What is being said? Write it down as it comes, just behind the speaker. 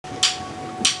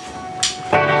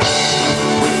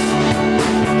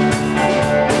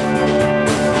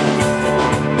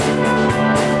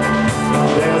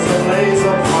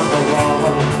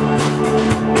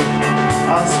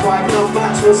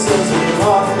forests we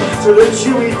run, to the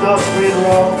dewy dust we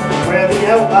roam, where the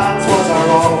outlands was our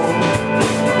own.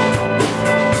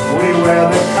 We were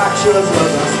the catchers of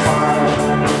the spark,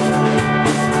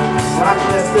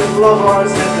 blacklisted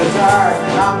lovers in the dark,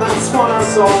 and that's when our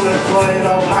soul had cried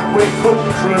out like we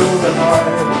couldn't through the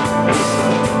night.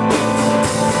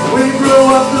 We grew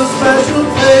up to special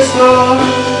places.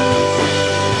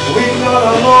 We got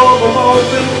a love of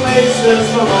open places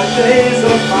from our days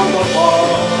upon the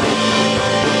bar.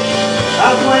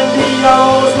 And when the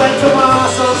arrows went to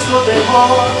mass on Sunday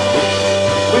morn,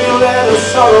 we let our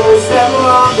sorrows settle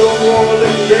on the wall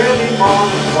in the early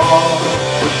morning fall.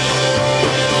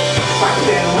 Back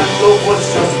then when love was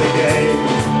just a game,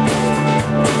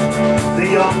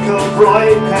 the uncle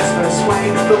bride passed her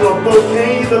swain, the love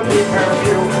bouquet, the pink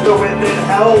perfume, the wind in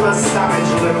hell, the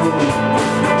savage loom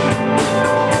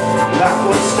that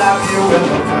would stab you in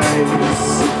the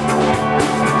face.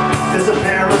 There's a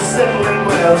pair of sibling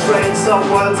will trade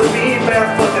someone to be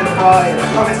barefoot and pride,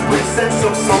 or his brief sense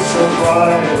of social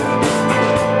pride.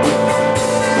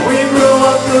 We grew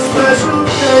up to special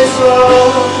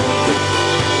cases.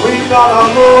 We got our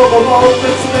love of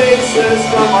open spaces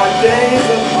from our days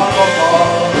upon the bar.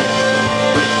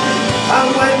 And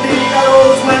when the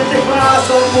arrows went to class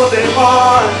on Monday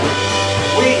morn,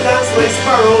 we danced like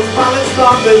sparrows balanced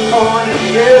on the corn in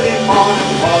the early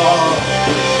morning fog.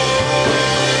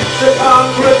 The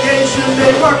congregation,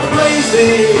 they were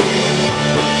crazy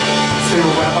to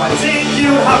ever think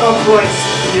you'd have a price.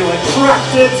 You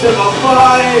attracted to the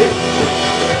vibe,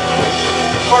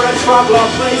 for a traveller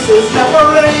place is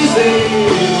never easy.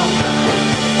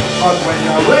 But when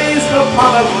you're raised upon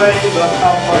a blade, the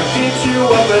comfort keeps you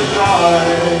up at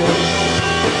night.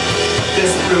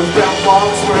 This blue brown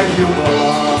box where you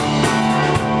belong.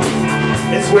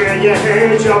 It's where you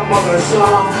heard your mother's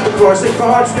song. Of course it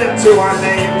cards them to our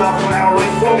name, the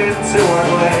flowering flung into our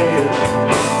glade.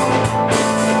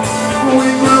 We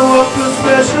grew up to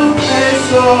special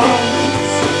places.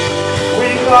 We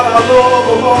got our love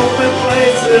of open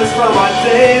places from our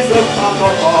days upon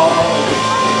the wall.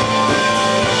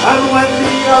 And when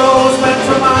the arrows went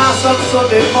to mass on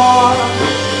Sunday morn,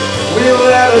 we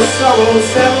let our sorrows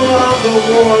settle on the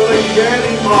wall in the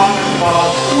early morning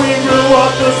fog. We grew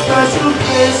up to special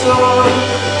places.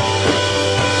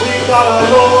 We got a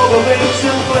love of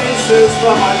ancient places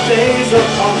from our days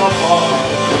upon the bar.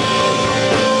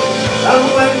 And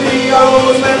when the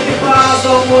arrows went to class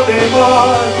on Monday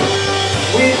morn,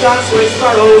 we danced with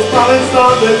sparrows balanced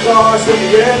on the doors in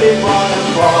the early morning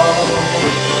fog.